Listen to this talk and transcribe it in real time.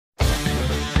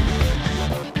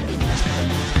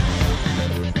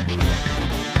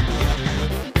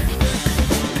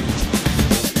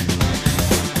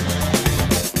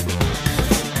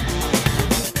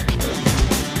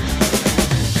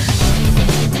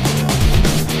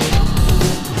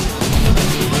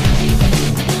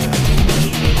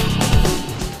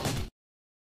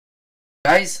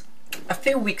Guys, a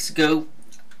few weeks ago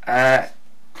actually,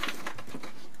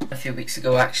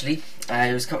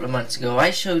 it was a couple of months ago,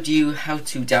 I showed you how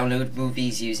to download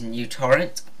movies using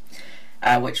uTorrent,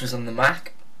 which was on the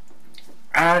Mac,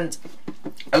 and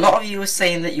a lot of you were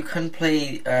saying that you couldn't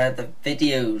play the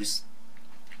videos.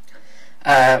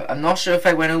 I'm not sure if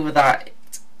I went over that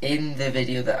in the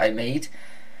video that I made,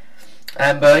 but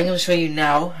I'm going to show you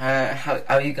now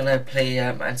how you're going to play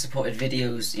unsupported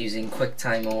videos using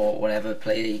QuickTime or whatever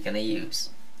player you're going to use.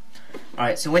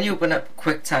 Alright, so when you open up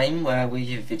QuickTime with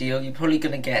your video, you're probably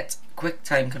going to get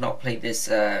QuickTime cannot play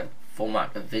this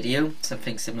format of video,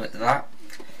 something similar to that.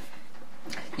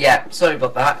 Yeah, sorry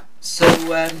about that. So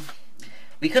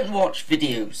we couldn't watch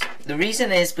videos. The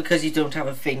reason is because you don't have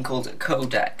a thing called a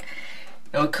codec.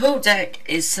 Now, a codec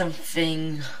is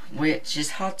something which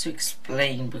is hard to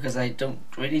explain because I don't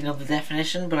really know the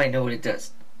definition, but I know what it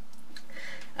does.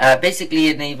 Basically,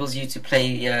 it enables you to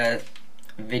play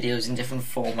videos in different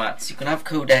formats. You can have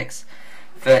codecs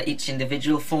for each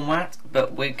individual format,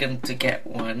 but we're going to get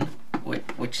one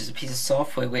which is a piece of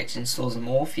software which installs them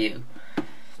all for you.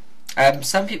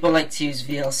 Some people like to use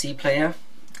VLC player.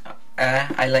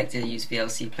 I like to use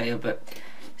VLC player, but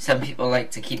some people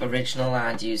like to keep original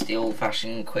and use the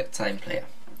old-fashioned QuickTime player.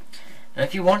 Now,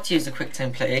 if you want to use the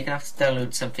QuickTime player, you're going to have to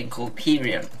download something called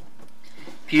Perian.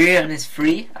 Perian is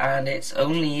free, and it's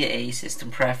only a system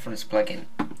preference plugin.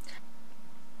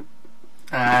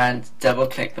 And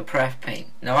double-click the pref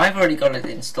pane. Now, I've already got it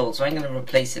installed, so I'm going to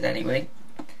replace it anyway.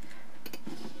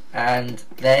 And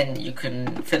then you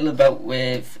can fiddle about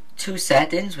with two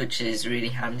settings, which is really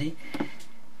handy.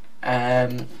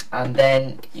 And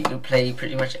then you can play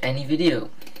pretty much any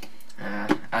video,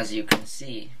 as you can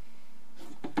see.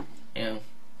 You know,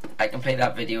 I can play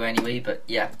that video anyway, but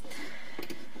yeah.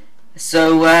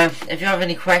 So if you have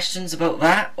any questions about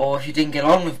that, or if you didn't get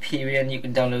on with Perian, you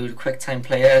can download QuickTime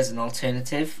Player as an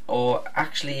alternative, or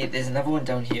actually there's another one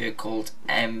down here called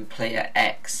Player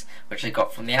X, which I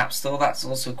got from the App Store. That's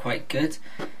also quite good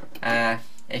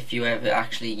if you ever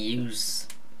actually use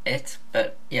it,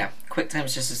 but yeah, QuickTime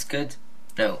is just as good.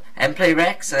 No, Player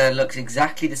X looks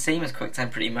exactly the same as QuickTime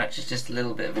pretty much, it's just a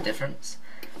little bit of a difference.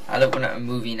 I'll open up a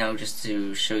movie now just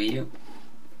to show you.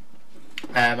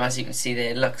 As you can see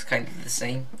there, it looks kind of the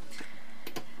same.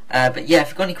 But yeah, if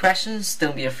you've got any questions,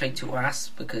 don't be afraid to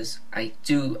ask, because I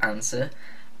do answer.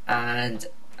 And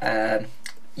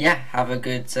yeah, have a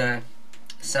good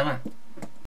summer.